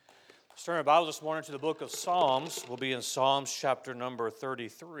Let's turn our Bibles this morning to the book of Psalms. We'll be in Psalms chapter number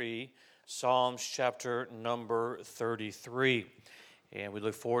 33. Psalms chapter number 33. And we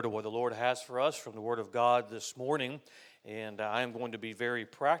look forward to what the Lord has for us from the Word of God this morning. And I am going to be very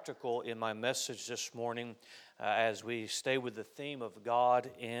practical in my message this morning as we stay with the theme of God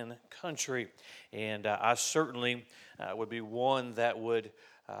in country. And I certainly would be one that would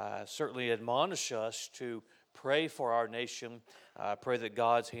certainly admonish us to pray for our nation. Pray that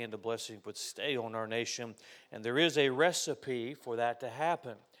God's hand of blessing would stay on our nation. And there is a recipe for that to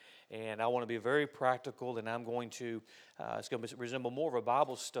happen. And I want to be very practical, and I'm going to, it's going to resemble more of a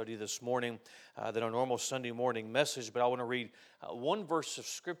Bible study this morning than a normal Sunday morning message. But I want to read one verse of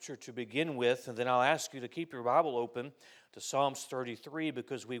Scripture to begin with, and then I'll ask you to keep your Bible open to Psalms 33,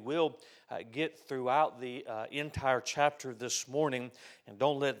 because we will get throughout the entire chapter this morning, and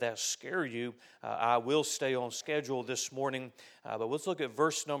don't let that scare you. I will stay on schedule this morning, but let's look at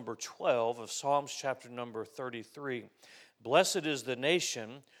verse number 12 of Psalms chapter number 33. Blessed is the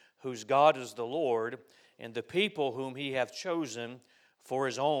nation whose God is the Lord, and the people whom he hath chosen for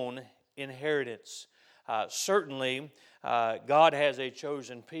his own inheritance. Certainly, God has a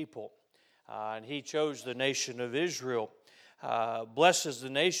chosen people, and he chose the nation of Israel. Blessed is the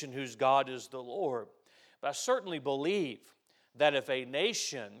nation whose God is the Lord. But I certainly believe that if a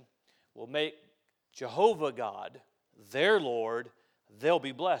nation will make Jehovah God their Lord, they'll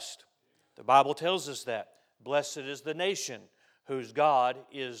be blessed. The Bible tells us that. Blessed is the nation whose God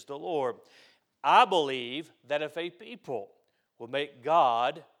is the Lord. I believe that if a people will make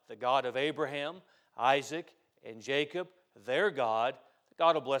God, the God of Abraham, Isaac, and Jacob, their God,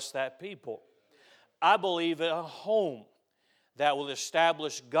 God will bless that people. I believe in a home that will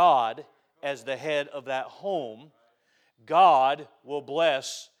establish God as the head of that home, God will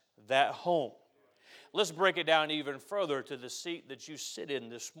bless that home. Let's break it down even further to the seat that you sit in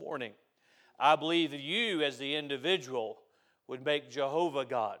this morning. I believe that you as the individual would make Jehovah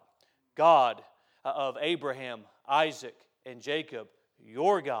God, God of Abraham, Isaac, and Jacob,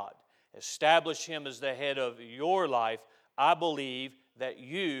 your God. Establish him as the head of your life. I believe that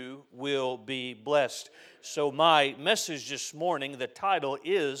you will be blessed. So my message this morning, the title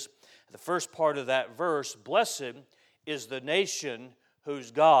is, the first part of that verse, Blessed is the nation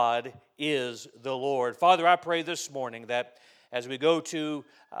whose God is the Lord. Father, I pray this morning that as we go to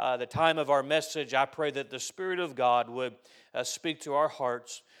the time of our message, I pray that the Spirit of God would speak to our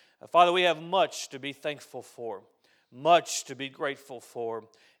hearts. Father, we have much to be thankful for, much to be grateful for.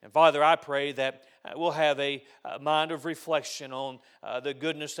 And Father, I pray that we'll have a mind of reflection on the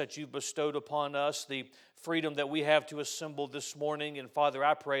goodness that you've bestowed upon us, the freedom that we have to assemble this morning. And Father,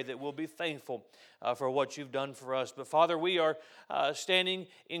 I pray that we'll be thankful for what you've done for us. But Father, we are standing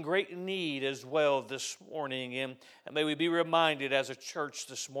in great need as well this morning. And may we be reminded as a church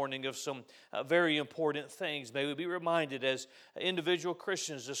this morning of some very important things. May we be reminded as individual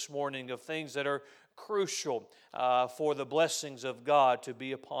Christians this morning of things that are crucial for the blessings of God to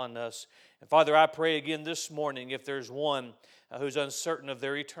be upon us. And Father, I pray again this morning, if there's one who's uncertain of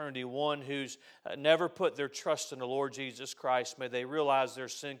their eternity, one who's never put their trust in the Lord Jesus Christ, may they realize their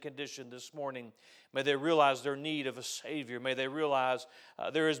sin condition this morning. May they realize their need of a Savior. May they realize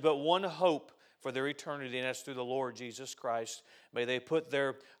there is but one hope for their eternity, and that's through the Lord Jesus Christ. May they put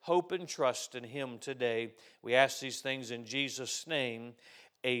their hope and trust in Him today. We ask these things in Jesus' name.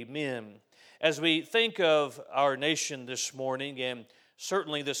 Amen. As we think of our nation this morning, and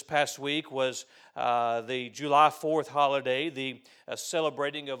certainly this past week was the July 4th holiday, the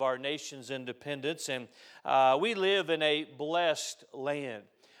celebrating of our nation's independence, and we live in a blessed land.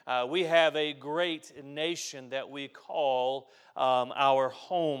 We have a great nation that we call our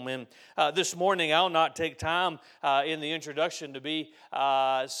home. And this morning, I'll not take time in the introduction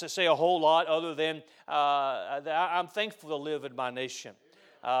to say a whole lot other than I'm thankful to live in my nation.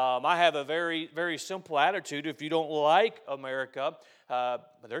 I have a very, very simple attitude. If you don't like America,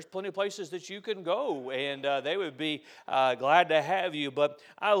 there's plenty of places that you can go, and they would be glad to have you. But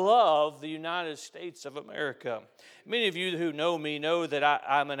I love the United States of America. Many of you who know me know that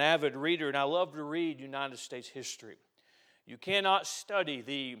I'm an avid reader, and I love to read United States history. You cannot study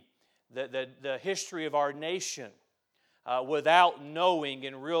the history of our nation without knowing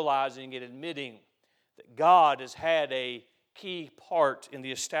and realizing and admitting that God has had a key part in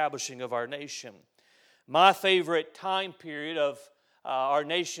the establishing of our nation. My favorite time period of our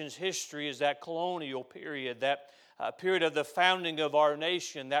nation's history is that colonial period, that period of the founding of our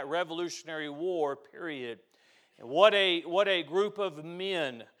nation, that Revolutionary War period. And what a group of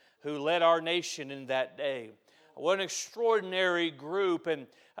men who led our nation in that day. What an extraordinary group, and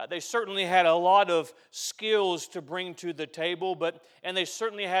they certainly had a lot of skills to bring to the table, and they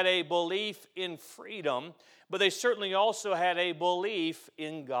certainly had a belief in freedom, but they certainly also had a belief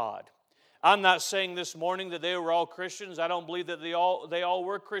in God. I'm not saying this morning that they were all Christians. I don't believe that they all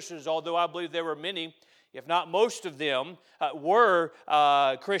were Christians, although I believe there were many, if not most of them, were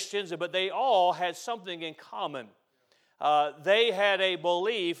Christians, but they all had something in common. They had a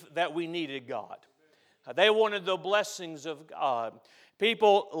belief that we needed God. They wanted the blessings of God.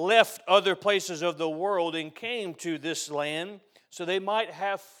 People left other places of the world and came to this land so they might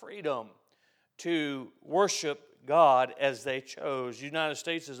have freedom to worship God as they chose. The United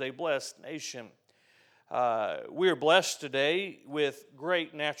States is a blessed nation. We are blessed today with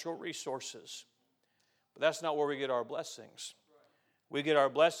great natural resources. But that's not where we get our blessings. We get our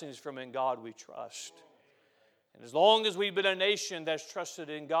blessings from in God we trust. And as long as we've been a nation that's trusted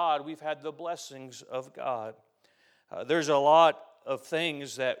in God, we've had the blessings of God. There's a lot of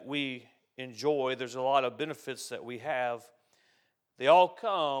things that we enjoy. There's a lot of benefits that we have. They all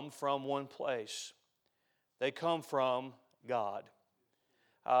come from one place. They come from God.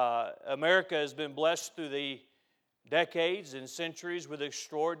 America has been blessed through the decades and centuries with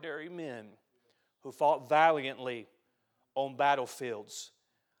extraordinary men who fought valiantly on battlefields.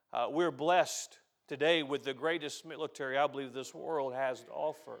 We're blessed today with the greatest military I believe this world has to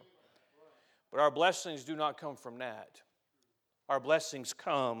offer. But our blessings do not come from that. Our blessings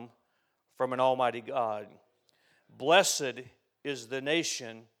come from an almighty God. Blessed is the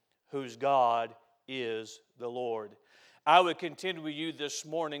nation whose God is the Lord. I would contend with you this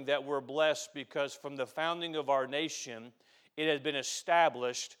morning that we're blessed because from the founding of our nation, it has been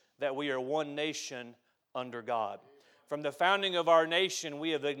established that we are one nation under God. From the founding of our nation,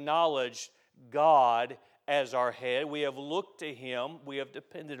 we have acknowledged God as our head. We have looked to Him. We have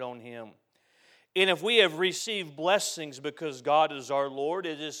depended on Him. And if we have received blessings because God is our Lord,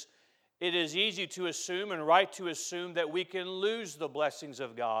 it is easy to assume and right to assume that we can lose the blessings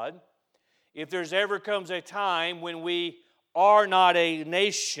of God if there's ever comes a time when we are not a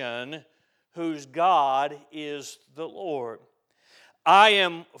nation whose God is the Lord. I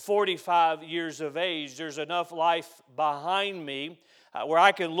am 45 years of age. There's enough life behind me where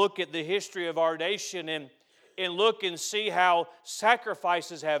I can look at the history of our nation and look and see how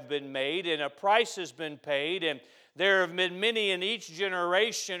sacrifices have been made and a price has been paid. And there have been many in each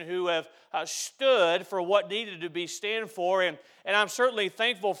generation who have stood for what needed to be stand for. And I'm certainly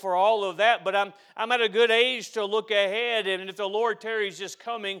thankful for all of that. But I'm at a good age to look ahead. And if the Lord tarries just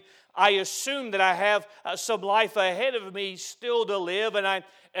coming, I assume that I have some life ahead of me still to live. And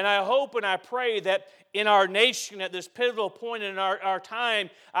I hope and I pray that in our nation at this pivotal point in our time,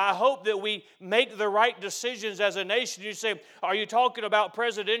 I hope that we make the right decisions as a nation. You say, are you talking about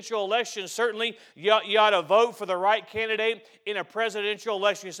presidential elections? Certainly, you ought to vote for the right candidate in a presidential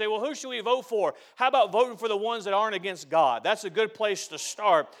election. You say, well, who should we vote for? How about voting for the ones that aren't against God? That's a good place to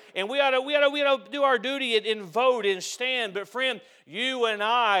start. And we ought to do our duty and vote and stand. But friend, you and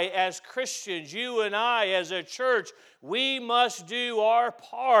I as Christians, you and I as a church, we must do our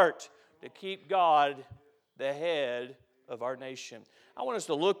part to keep God the head of our nation. I want us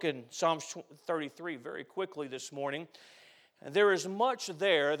to look in Psalms 33 very quickly this morning. And there is much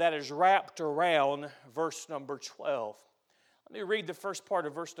there that is wrapped around verse number 12. Let me read the first part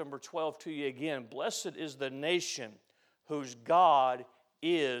of verse number 12 to you again. Blessed is the nation whose God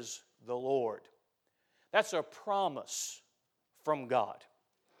is the Lord. That's a promise from God,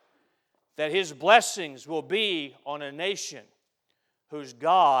 that His blessings will be on a nation whose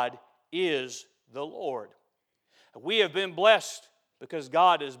God is the Lord. We have been blessed because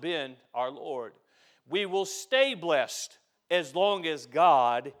God has been our Lord. We will stay blessed as long as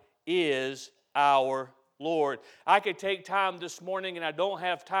God is our Lord. I could take time this morning, and I don't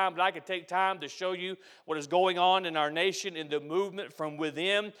have time, but I could take time to show you what is going on in our nation in the movement from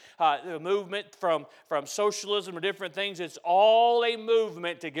within, the movement from socialism or different things. It's all a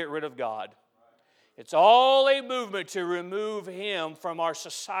movement to get rid of God. It's all a movement to remove Him from our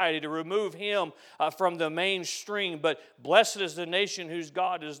society, to remove Him from the mainstream. But blessed is the nation whose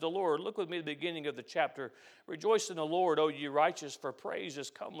God is the Lord. Look with me at the beginning of the chapter. Rejoice in the Lord, O ye righteous, for praise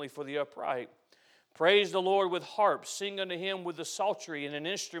is comely for the upright. Praise the Lord with harps. Sing unto Him with the psaltery and an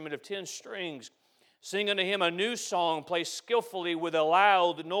instrument of 10 strings. Sing unto Him a new song. Play skillfully with a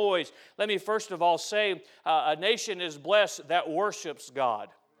loud noise. Let me first of all say, a nation is blessed that worships God.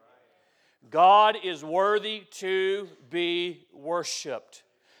 God is worthy to be worshiped.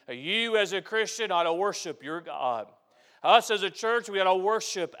 You as a Christian ought to worship your God. Us as a church, we ought to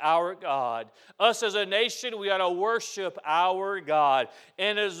worship our God. Us as a nation, we ought to worship our God.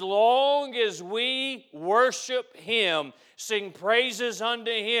 And as long as we worship Him, sing praises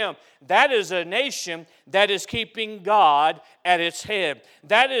unto Him, that is a nation that is keeping God at its head.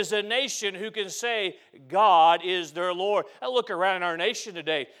 That is a nation who can say God is their Lord. I look around our nation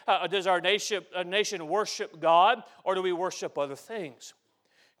today. Does our nation worship God, or do we worship other things?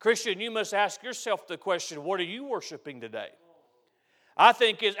 Christian, you must ask yourself the question, what are you worshiping today? I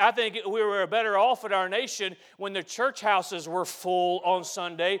think we were better off in our nation when the church houses were full on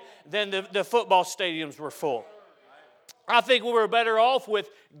Sunday than the football stadiums were full. I think we were better off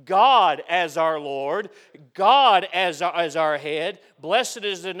with God as our Lord, God as our head. Blessed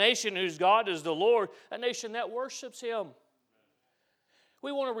is the nation whose God is the Lord, a nation that worships Him.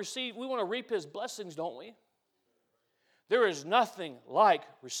 We want to reap His blessings, don't we? There is nothing like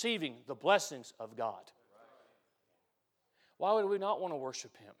receiving the blessings of God. Why would we not want to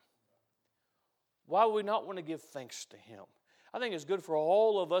worship Him? Why would we not want to give thanks to Him? I think it's good for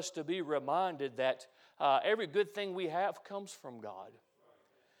all of us to be reminded that every good thing we have comes from God.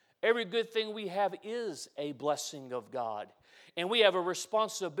 Every good thing we have is a blessing of God. And we have a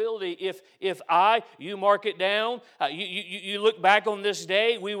responsibility. If you mark it down, you look back on this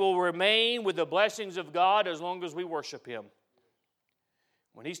day, we will remain with the blessings of God as long as we worship Him.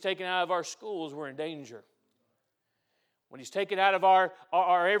 When He's taken out of our schools, we're in danger. When He's taken out of our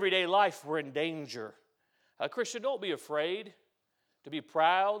everyday life, we're in danger. Christian, don't be afraid to be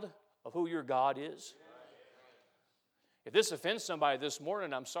proud of who your God is. If this offends somebody this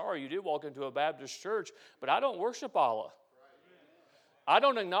morning, I'm sorry, you did walk into a Baptist church, but I don't worship Allah. I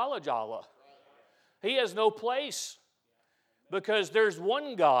don't acknowledge Allah. He has no place because there's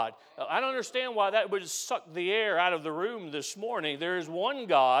one God. I don't understand why that would suck the air out of the room this morning. There is one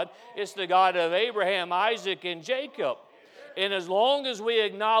God. It's the God of Abraham, Isaac, and Jacob. And as long as we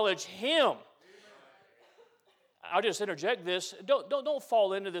acknowledge Him, I'll just interject this. Don't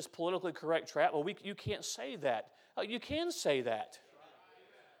fall into this politically correct trap. Well, you can't say that. You can say that.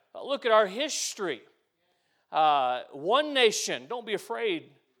 Look at our history. One nation. Don't be afraid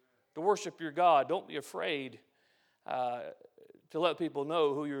to worship your God. Don't be afraid to let people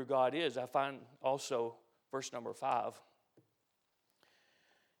know who your God is. I find also verse number 5.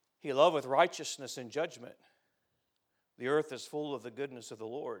 He loveth righteousness and judgment. The earth is full of the goodness of the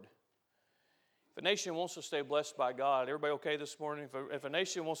Lord. If a nation wants to stay blessed by God, everybody okay this morning? If a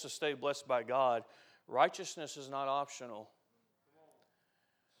nation wants to stay blessed by God, righteousness is not optional.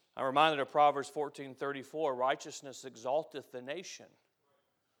 I'm reminded of Proverbs 14:34, righteousness exalteth the nation,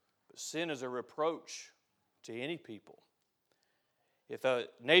 but sin is a reproach to any people. If a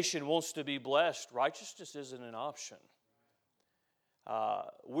nation wants to be blessed, righteousness isn't an option.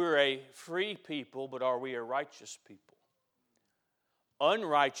 We're a free people, but are we a righteous people?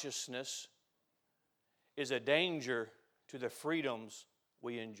 Unrighteousness is a danger to the freedoms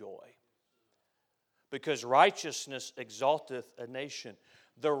we enjoy. Because righteousness exalteth a nation.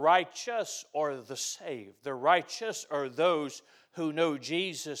 The righteous are the saved. The righteous are those who know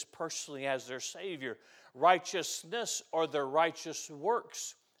Jesus personally as their Savior. Righteousness are the righteous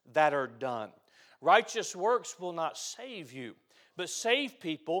works that are done. Righteous works will not save you, but saved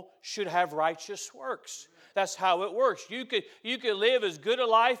people should have righteous works. That's how it works. You could live as good a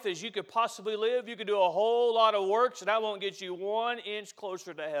life as you could possibly live. You could do a whole lot of works, and that won't get you 1 inch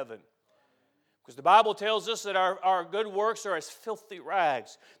closer to heaven. Because the Bible tells us that our good works are as filthy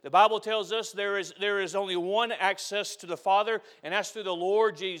rags. The Bible tells us there is only one access to the Father, and that's through the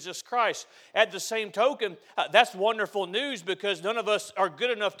Lord Jesus Christ. At the same token, that's wonderful news because none of us are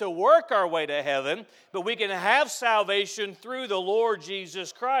good enough to work our way to heaven, but we can have salvation through the Lord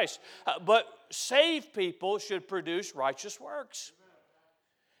Jesus Christ. But saved people should produce righteous works.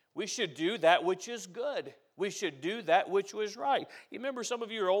 We should do that which is good. We should do that which was right. You remember, some of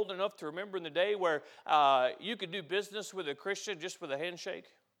you are old enough to remember in the day where you could do business with a Christian just with a handshake?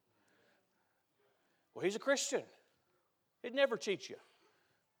 Well, he's a Christian. He'd never cheat you.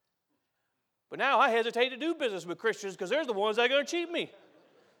 But now I hesitate to do business with Christians because they're the ones that are going to cheat me.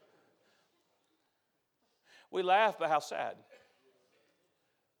 We laugh, but how sad.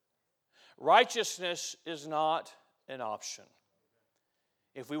 Righteousness is not an option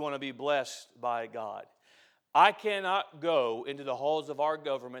if we want to be blessed by God. I cannot go into the halls of our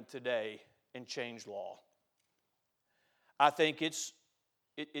government today and change law. I think it's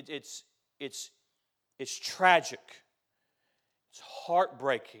tragic. It's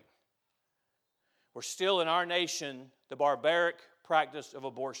heartbreaking. We're still in our nation, the barbaric practice of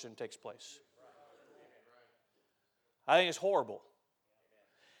abortion takes place. I think it's horrible.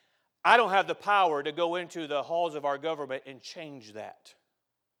 I don't have the power to go into the halls of our government and change that.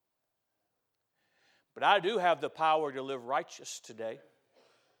 But I do have the power to live righteous today.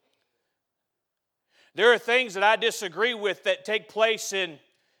 There are things that I disagree with that take place in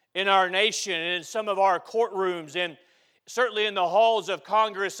our nation and in some of our courtrooms and certainly in the halls of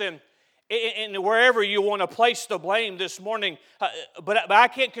Congress and wherever you want to place the blame this morning. But I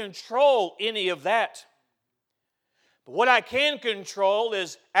can't control any of that. But what I can control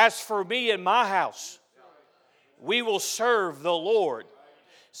is, as for me and my house, we will serve the Lord.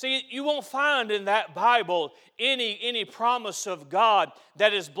 See, you won't find in that Bible any promise of God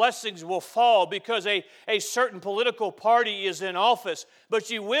that His blessings will fall because a certain political party is in office. But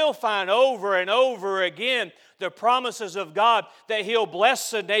you will find over and over again the promises of God that He'll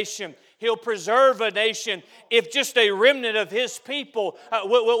bless a nation, He'll preserve a nation if just a remnant of His people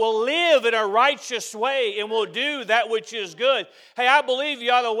will live in a righteous way and will do that which is good. Hey, I believe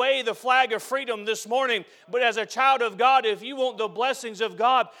you ought to wave the flag of freedom this morning, but as a child of God, if you want the blessings of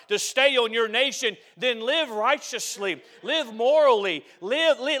God to stay on your nation, then live righteously, live morally,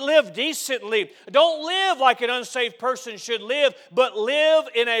 live decently. Don't live like an unsaved person should live, but live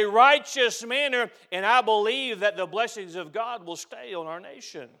in a righteous manner, and I believe that the blessings of God will stay on our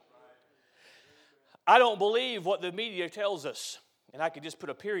nation. I don't believe what the media tells us. And I could just put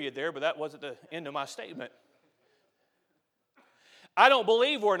a period there, but that wasn't the end of my statement. I don't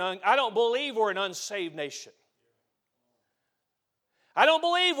believe we're an unsaved nation. I don't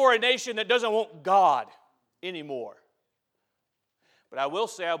believe we're a nation that doesn't want God anymore. But I will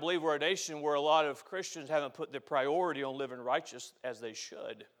say I believe we're a nation where a lot of Christians haven't put the priority on living righteous as they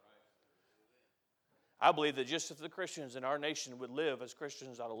should. I believe that just if the Christians in our nation would live as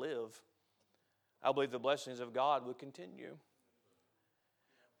Christians ought to live, I believe the blessings of God would continue.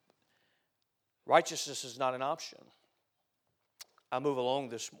 Righteousness is not an option. I move along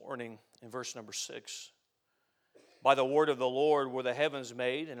this morning in verse number 6. By the word of the Lord were the heavens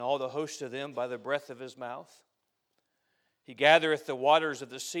made, and all the host of them by the breath of His mouth. He gathereth the waters of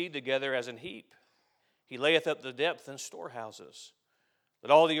the sea together as an heap. He layeth up the depth in storehouses. Let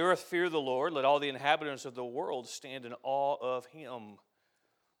all the earth fear the Lord. Let all the inhabitants of the world stand in awe of Him.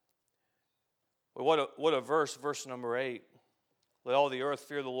 Well, what a verse number 8. Let all the earth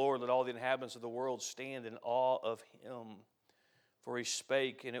fear the Lord. Let all the inhabitants of the world stand in awe of Him. For He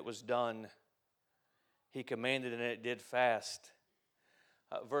spake, and it was done. He commanded, and it did fast.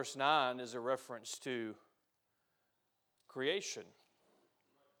 Verse 9 is a reference to creation.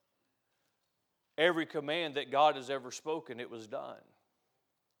 Every command that God has ever spoken, it was done.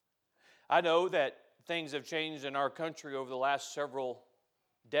 I know that things have changed in our country over the last several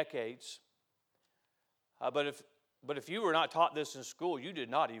decades. But if you were not taught this in school, you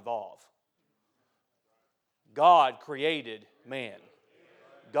did not evolve. God created man.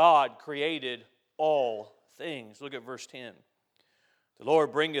 God created all things. Look at verse 10. The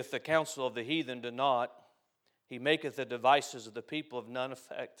Lord bringeth the counsel of the heathen to naught. He maketh the devices of the people of none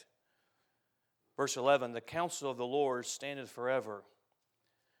effect. Verse 11, the counsel of the Lord standeth forever,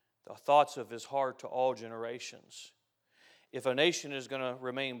 the thoughts of His heart to all generations. If a nation is going to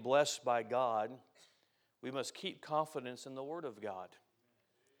remain blessed by God, we must keep confidence in the Word of God.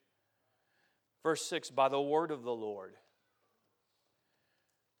 Verse 6, by the word of the Lord.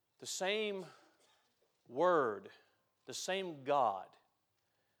 The same Word, the same God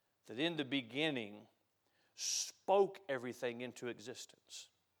that in the beginning spoke everything into existence.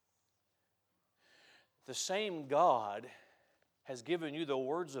 The same God has given you the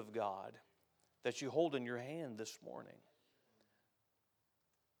words of God that you hold in your hand this morning.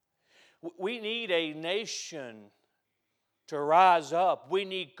 We need a nation to rise up. We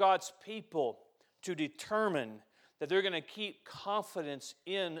need God's people to determine that they're going to keep confidence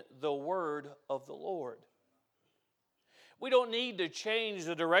in the word of the Lord. We don't need to change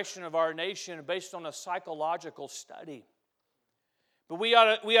the direction of our nation based on a psychological study. But we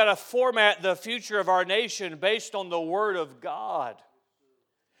ought to format the future of our nation based on the Word of God.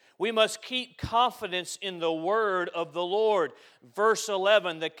 We must keep confidence in the word of the Lord. Verse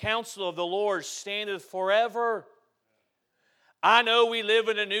 11, the counsel of the Lord standeth forever. I know we live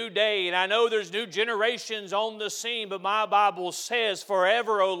in a new day, and I know there's new generations on the scene, but my Bible says,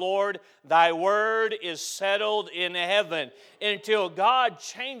 forever, O Lord, thy word is settled in heaven. Until God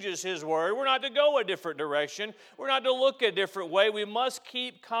changes His word, we're not to go a different direction. We're not to look a different way. We must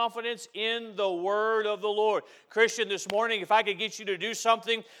keep confidence in the word of the Lord. Christian, this morning, if I could get you to do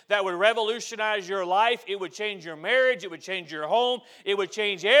something that would revolutionize your life, it would change your marriage, it would change your home, it would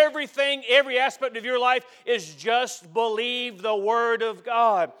change everything, every aspect of your life, is just believe the the Word of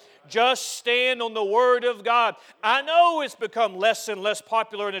God. Just stand on the Word of God. I know it's become less and less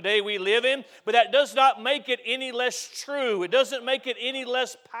popular in the day we live in, but that does not make it any less true. It doesn't make it any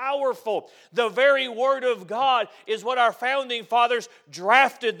less powerful. The very Word of God is what our founding fathers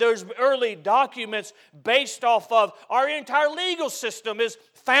drafted those early documents based off of. Our entire legal system is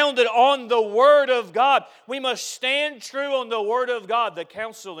founded on the Word of God. We must stand true on the Word of God. The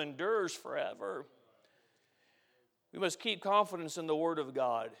counsel endures forever. We must keep confidence in the Word of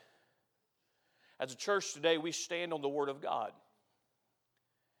God. As a church today, we stand on the Word of God.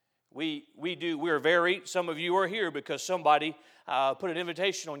 Some of you are here because somebody put an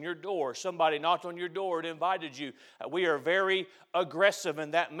invitation on your door. Somebody knocked on your door and invited you. We are very aggressive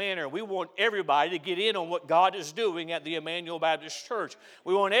in that manner. We want everybody to get in on what God is doing at the Emmanuel Baptist Church.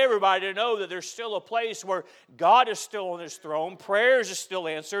 We want everybody to know that there's still a place where God is still on His throne, prayers are still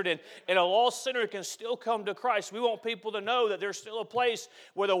answered, and a lost sinner can still come to Christ. We want people to know that there's still a place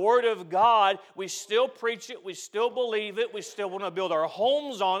where the Word of God, we still preach it, we still believe it, we still want to build our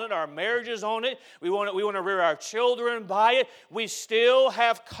homes on it, our marriages on it, we want to rear our children by it. We still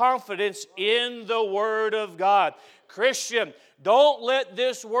have confidence in the Word of God. Christian, don't let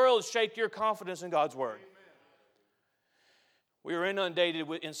this world shake your confidence in God's Word. We are inundated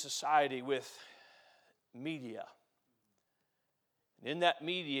in society with media. In that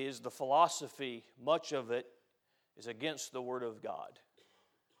media is the philosophy, much of it is against the Word of God.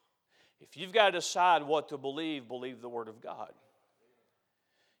 If you've got to decide what to believe, believe the Word of God.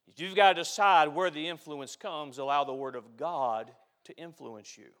 If you've got to decide where the influence comes, allow the Word of God to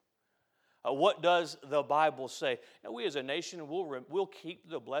influence you. What does the Bible say? Now, we as a nation, we'll keep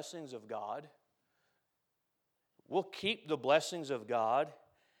the blessings of God. We'll keep the blessings of God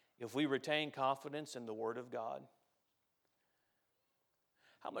if we retain confidence in the Word of God.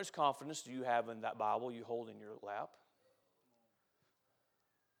 How much confidence do you have in that Bible you hold in your lap?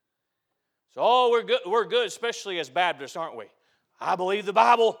 So, we're good, especially as Baptists, aren't we? I believe the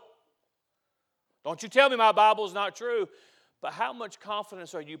Bible. Don't you tell me my Bible is not true. But how much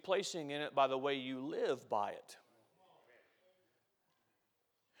confidence are you placing in it by the way you live by it?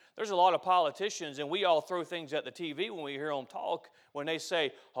 There's a lot of politicians, and we all throw things at the TV when we hear them talk, when they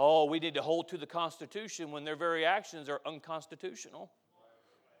say, oh, we need to hold to the Constitution, when their very actions are unconstitutional.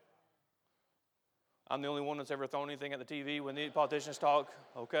 I'm the only one that's ever thrown anything at the TV when the politicians talk?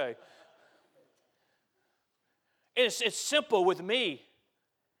 Okay. It's simple with me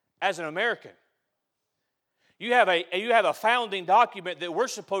as an American. You have a founding document that we're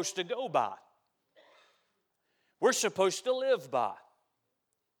supposed to go by. We're supposed to live by.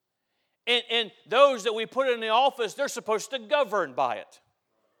 And those that we put in the office, they're supposed to govern by it.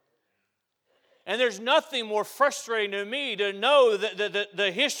 And there's nothing more frustrating to me to know that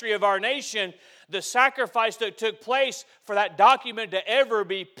the history of our nation, the sacrifice that took place for that document to ever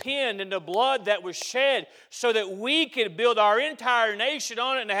be penned, and the blood that was shed so that we could build our entire nation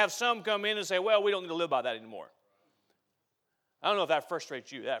on it, and to have some come in and say, well, we don't need to live by that anymore. I don't know if that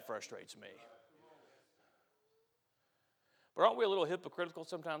frustrates you. That frustrates me. But aren't we a little hypocritical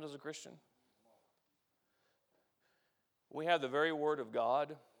sometimes as a Christian? We have the very Word of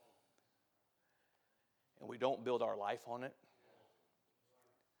God, and we don't build our life on it.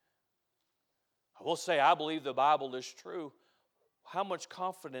 I will say, I believe the Bible is true. How much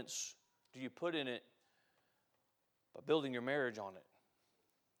confidence do you put in it by building your marriage on it?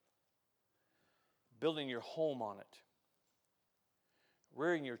 Building your home on it?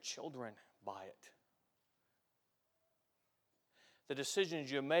 Rearing your children by it? The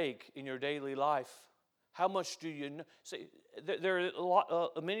decisions you make in your daily life, how much do you know? See, there are a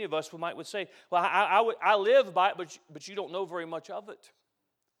lot, many of us would say, well, I live by it, but you don't know very much of it.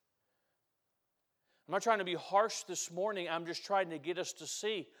 I'm not trying to be harsh this morning. I'm just trying to get us to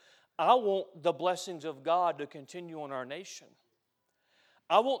see. I want the blessings of God to continue on our nation.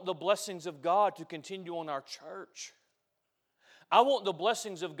 I want the blessings of God to continue on our church. I want the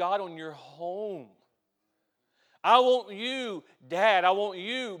blessings of God on your home. I want you, Dad, I want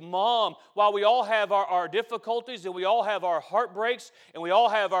you, Mom, while we all have our difficulties and we all have our heartbreaks and we all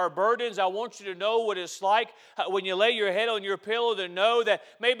have our burdens, I want you to know what it's like when you lay your head on your pillow to know that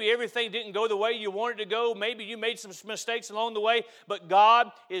maybe everything didn't go the way you wanted to go. Maybe you made some mistakes along the way, but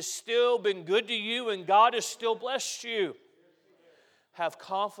God has still been good to you and God has still blessed you. Have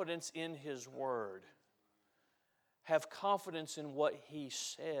confidence in His Word. Have confidence in what He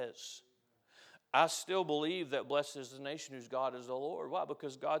says. I still believe that blessed is the nation whose God is the Lord. Why?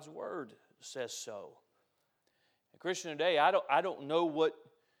 Because God's Word says so. Christian, today, I don't know what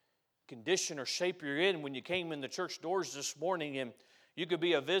condition or shape you're in when you came in the church doors this morning and You could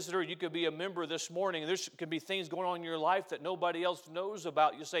be a visitor, you could be a member this morning, and there could be things going on in your life that nobody else knows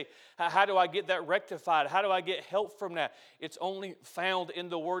about. You say, how do I get that rectified? How do I get help from that? It's only found in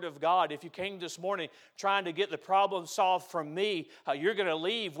the Word of God. If you came this morning trying to get the problem solved from me, you're going to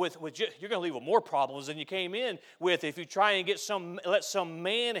leave with more problems than you came in with if you try and let some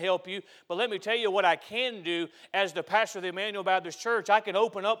man help you. But let me tell you what I can do as the pastor of the Emmanuel Baptist Church. I can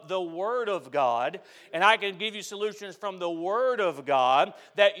open up the Word of God, and I can give you solutions from the Word of God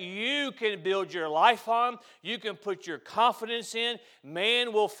that you can build your life on. You can put your confidence in.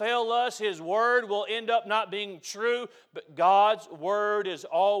 Man will fail us. His word will end up not being true, but God's word is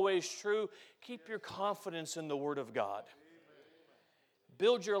always true. Keep your confidence in the Word of God.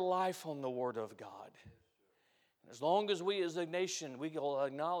 Build your life on the Word of God. As long as we as a nation, we will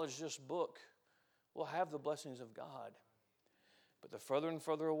acknowledge this book, we'll have the blessings of God. But the further and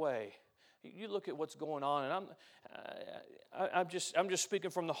further away, you look at what's going on, and I'm just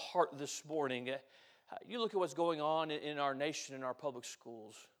speaking from the heart this morning. You look at what's going on in our nation, in our public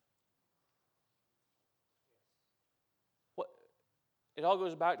schools. It all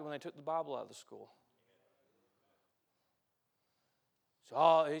goes back to when they took the Bible out of the school.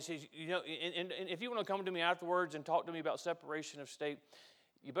 So, you know, and if you want to come to me afterwards and talk to me about separation of state,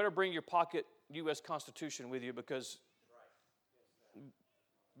 you better bring your pocket U.S. Constitution with you because.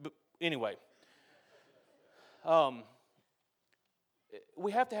 Anyway,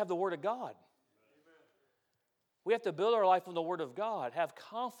 we have to have the Word of God. We have to build our life on the Word of God, have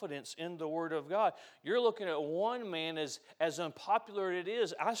confidence in the Word of God. You're looking at one man as unpopular as it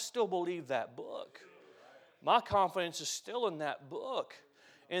is. I still believe that book. My confidence is still in that book.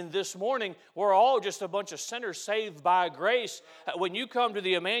 And this morning, we're all just a bunch of sinners saved by grace. When you come to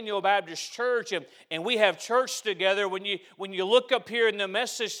the Emmanuel Baptist Church and we have church together, when you look up here in the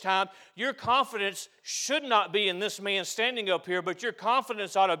message time, your confidence should not be in this man standing up here, but your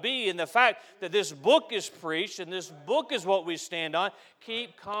confidence ought to be in the fact that this book is preached and this book is what we stand on.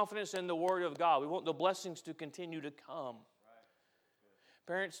 Keep confidence in the Word of God. We want the blessings to continue to come.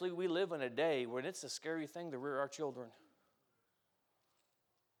 Parents, we live in a day when it's a scary thing to rear our children.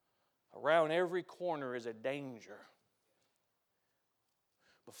 Around every corner is a danger.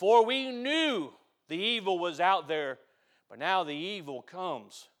 Before we knew the evil was out there, but now the evil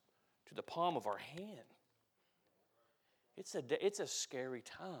comes to the palm of our hand. It's a scary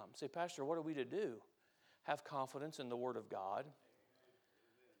time. Say, Pastor, what are we to do? Have confidence in the Word of God.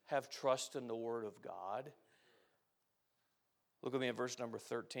 Have trust in the Word of God. Look at me at verse number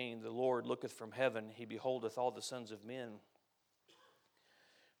 13. The Lord looketh from heaven, He beholdeth all the sons of men.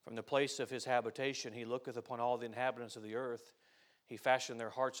 From the place of His habitation, He looketh upon all the inhabitants of the earth. He fashioned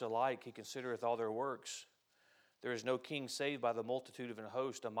their hearts alike. He considereth all their works. There is no king saved by the multitude of an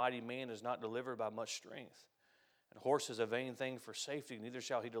host. A mighty man is not delivered by much strength. And horse is a vain thing for safety, neither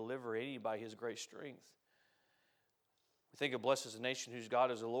shall He deliver any by His great strength. We think of blessed is the nation whose God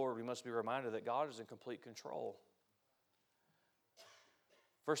is the Lord. We must be reminded that God is in complete control.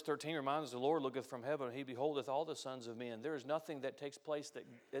 Verse 13 reminds us, the Lord looketh from heaven, and He beholdeth all the sons of men. There is nothing that takes place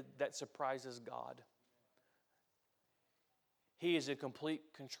that surprises God. He is in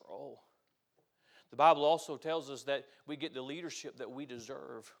complete control. The Bible also tells us that we get the leadership that we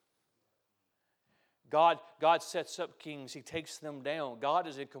deserve. God sets up kings. He takes them down. God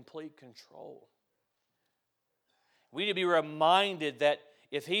is in complete control. We need to be reminded that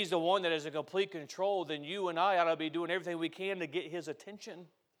if He's the one that is in complete control, then you and I ought to be doing everything we can to get His attention.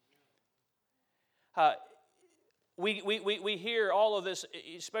 We hear all of this,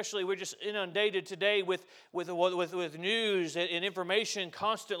 especially we're just inundated today with news and information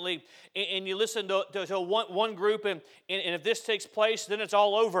constantly, and you listen to one group, and if this takes place, then it's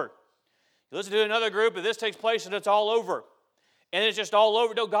all over. You listen to another group, and this takes place, and it's all over. And it's just all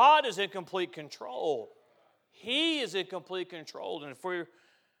over. No, God is in complete control. He is in complete control. And if we're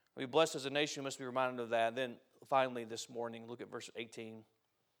blessed as a nation, we must be reminded of that. And then finally this morning, look at verse 18.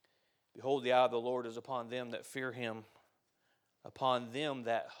 Behold, the eye of the Lord is upon them that fear Him, upon them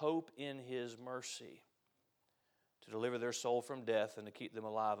that hope in His mercy, to deliver their soul from death and to keep them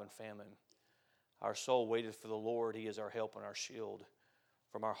alive in famine. Our soul waiteth for the Lord. He is our help and our shield.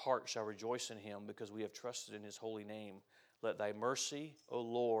 From our heart shall rejoice in Him, because we have trusted in His holy name. Let Thy mercy, O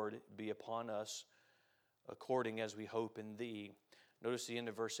Lord, be upon us, according as we hope in Thee. Notice the end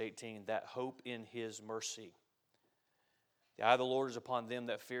of verse 18, that hope in His mercy. The eye of the Lord is upon them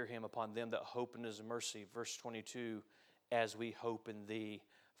that fear Him, upon them that hope in His mercy. Verse 22, as we hope in Thee.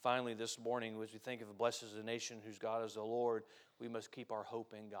 Finally, this morning, as we think of the blessed is the nation whose God is the Lord, we must keep our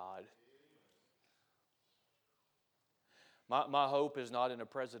hope in God. My hope is not in a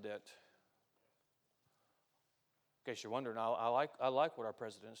president. In case you're wondering, I like what our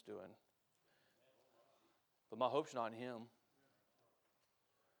president's doing. But my hope's not in him.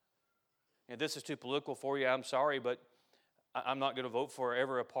 And this is too political for you, I'm sorry, but I'm not going to vote for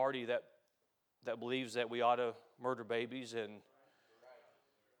ever a party that believes that we ought to murder babies and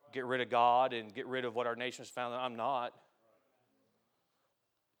get rid of God and get rid of what our nation has found. I'm not.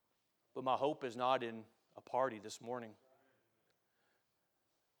 But my hope is not in a party this morning.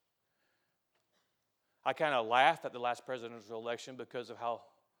 I kind of laughed at the last presidential election because of how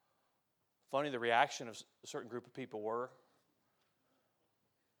funny the reaction of a certain group of people were.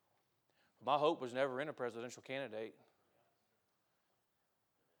 My hope was never in a presidential candidate.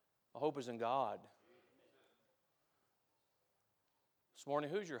 My hope is in God. This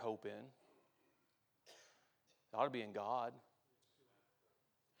morning, who's your hope in? It ought to be in God.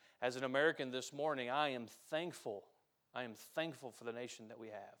 As an American this morning, I am thankful. I am thankful for the nation that we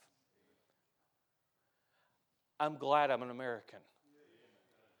have. I'm glad I'm an American.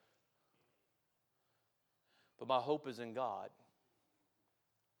 But my hope is in God.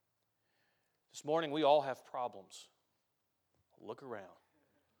 This morning, we all have problems. Look around.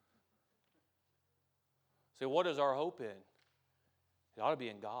 Say, what is our hope in? It ought to be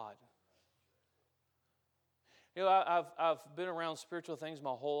in God. You know, I've been around spiritual things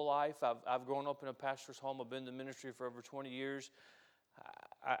my whole life. I've grown up in a pastor's home. I've been in the ministry for over 20 years.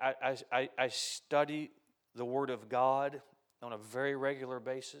 I study the Word of God on a very regular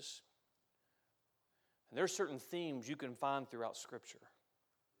basis. And there are certain themes you can find throughout Scripture.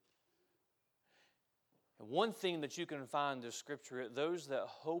 And one thing that you can find in Scripture, those that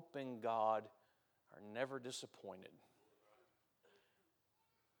hope in God are never disappointed.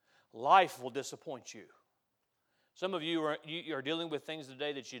 Life will disappoint you. Some of you are dealing with things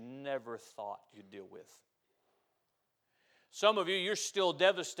today that you never thought you'd deal with. Some of you, you're still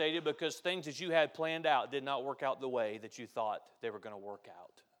devastated because things that you had planned out did not work out the way that you thought they were going to work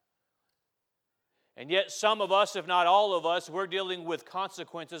out. And yet some of us, if not all of us, we're dealing with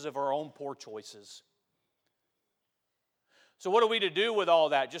consequences of our own poor choices. So what are we to do with all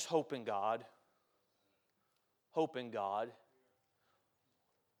that? Just hope in God. Hope in God.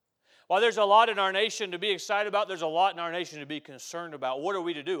 While there's a lot in our nation to be excited about, there's a lot in our nation to be concerned about. What are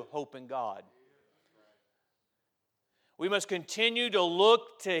we to do? Hope in God. We must continue to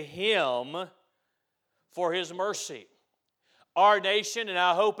look to Him for His mercy. Our nation, and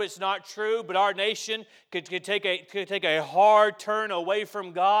I hope it's not true, but our nation could take a hard turn away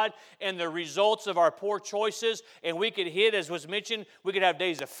from God and the results of our poor choices, and we could hit, as was mentioned, we could have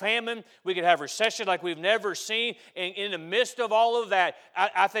days of famine, we could have recession like we've never seen, and in the midst of all of that,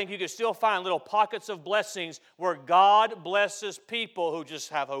 I think you could still find little pockets of blessings where God blesses people who just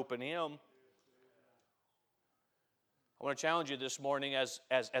have hope in Him. I want to challenge you this morning as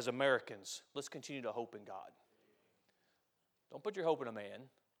Americans. Let's continue to hope in God. Don't put your hope in a man.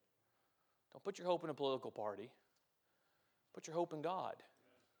 Don't put your hope in a political party. Put your hope in God.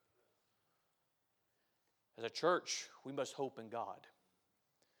 As a church, we must hope in God.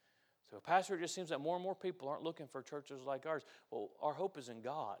 So, Pastor, it just seems that more and more people aren't looking for churches like ours. Well, our hope is in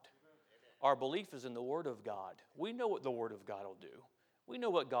God. Our belief is in the Word of God. We know what the Word of God will do. We know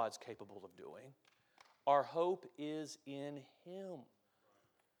what God's capable of doing. Our hope is in Him.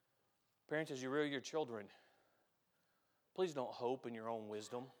 Parents, as you rear your children, please don't hope in your own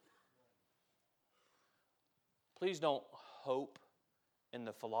wisdom. Please don't hope in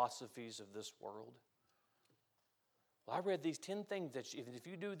the philosophies of this world. Well, I read these 10 things that if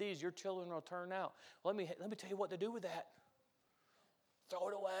you do these, your children will turn out. Well, let me tell you what to do with that. Throw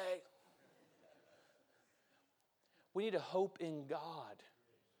it away. We need to hope in God.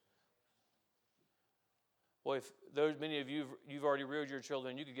 Well, if many of you've already reared your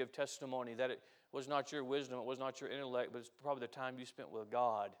children, you could give testimony that it was not your wisdom, it was not your intellect, but it's probably the time you spent with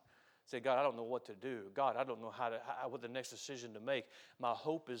God. Say, God, I don't know what to do. God, I don't know what the next decision to make. My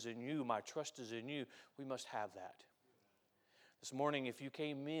hope is in You. My trust is in You. We must have that. This morning, if you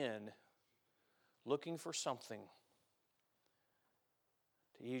came in looking for something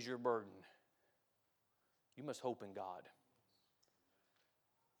to ease your burden, you must hope in God.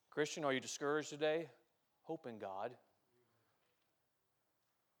 Christian, are you discouraged today? Hope in God.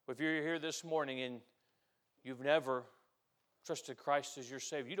 If you're here this morning and you've never trusted Christ as your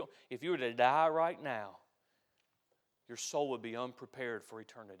Savior, if you were to die right now, your soul would be unprepared for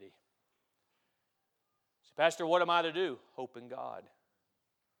eternity. So, Pastor, what am I to do? Hope in God.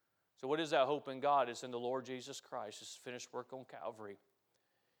 So what is that hope in God? It's in the Lord Jesus Christ, His finished work on Calvary.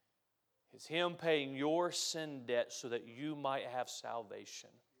 It's Him paying your sin debt so that you might have salvation.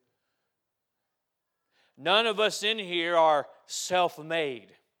 None of us in here are self-made.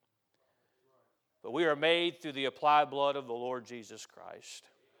 But we are made through the applied blood of the Lord Jesus Christ.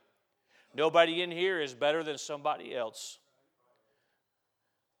 Nobody in here is better than somebody else.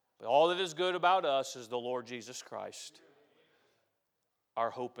 But all that is good about us is the Lord Jesus Christ, our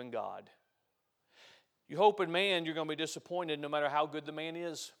hope in God. You hope in man, you're going to be disappointed no matter how good the man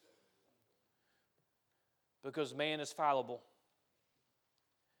is. Because man is fallible.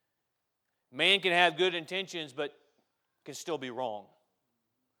 Man can have good intentions, but can still be wrong.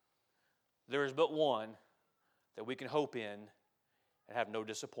 There is but one that we can hope in and have no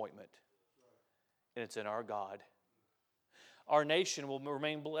disappointment. And it's in our God. Our nation will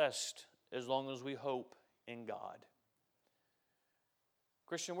remain blessed as long as we hope in God.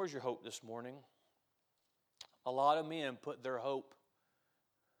 Christian, where's your hope this morning? A lot of men put their hope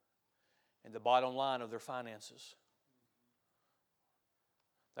in the bottom line of their finances.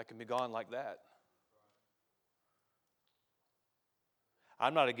 That can be gone like that.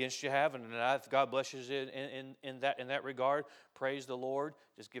 I'm not against you having it. If God blesses you in that regard, praise the Lord.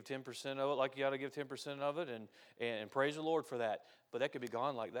 Just give 10% of it like you ought to give 10% of it, and praise the Lord for that. But that could be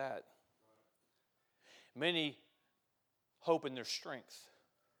gone like that. Many hope in their strength.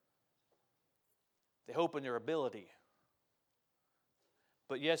 They hope in their ability.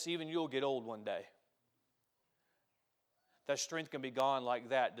 But yes, even you'll get old one day. That strength can be gone like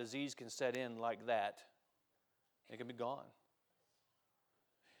that. Disease can set in like that. It can be gone.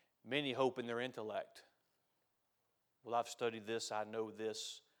 Many hope in their intellect. Well, I've studied this, I know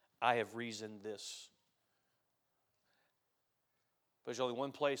this, I have reasoned this. But there's only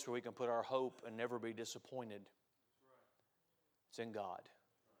one place where we can put our hope and never be disappointed. It's in God.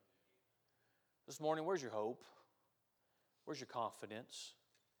 This morning, where's your hope? Where's your confidence?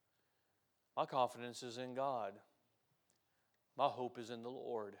 My confidence is in God. My hope is in the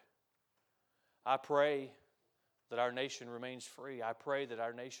Lord. I pray that our nation remains free. I pray that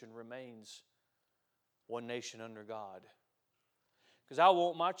our nation remains one nation under God. Because I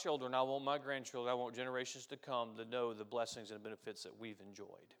want my children, I want my grandchildren, I want generations to come to know the blessings and benefits that we've enjoyed.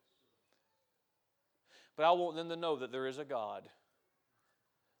 But I want them to know that there is a God.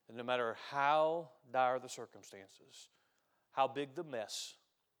 And no matter how dire the circumstances, how big the mess,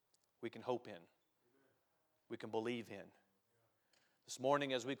 we can hope in. We can believe in. This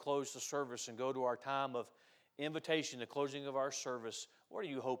morning as we close the service and go to our time of invitation, the closing of our service, what are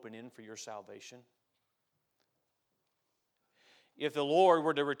you hoping in for your salvation? If the Lord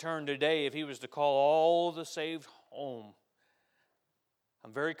were to return today, if He was to call all the saved home,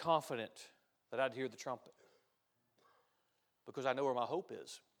 I'm very confident that I'd hear the trumpet. Because I know where my hope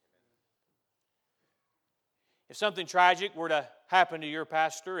is. If something tragic were to happen to your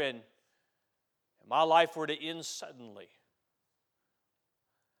pastor and my life were to end suddenly,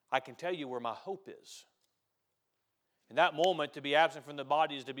 I can tell you where my hope is. In that moment, to be absent from the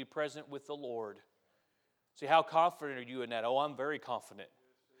body is to be present with the Lord. See, how confident are you in that? Oh, I'm very confident.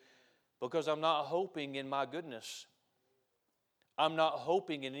 Because I'm not hoping in my goodness. I'm not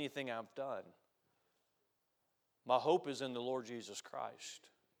hoping in anything I've done. My hope is in the Lord Jesus Christ.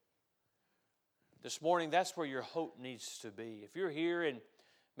 This morning, that's where your hope needs to be. If you're here and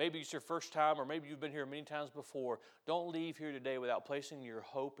maybe it's your first time or maybe you've been here many times before, don't leave here today without placing your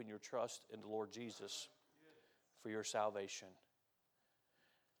hope and your trust in the Lord Jesus for your salvation.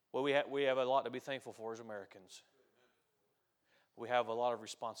 Well, we have a lot to be thankful for as Americans. We have a lot of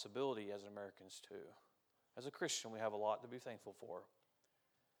responsibility as Americans too. As a Christian, we have a lot to be thankful for.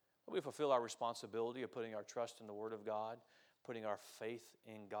 But we fulfill our responsibility of putting our trust in the Word of God, putting our faith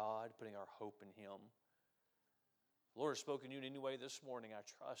in God, putting our hope in Him. The Lord has spoken to you in any way this morning. I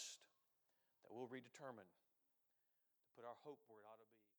trust that we'll be determined to put our hope where it ought to be.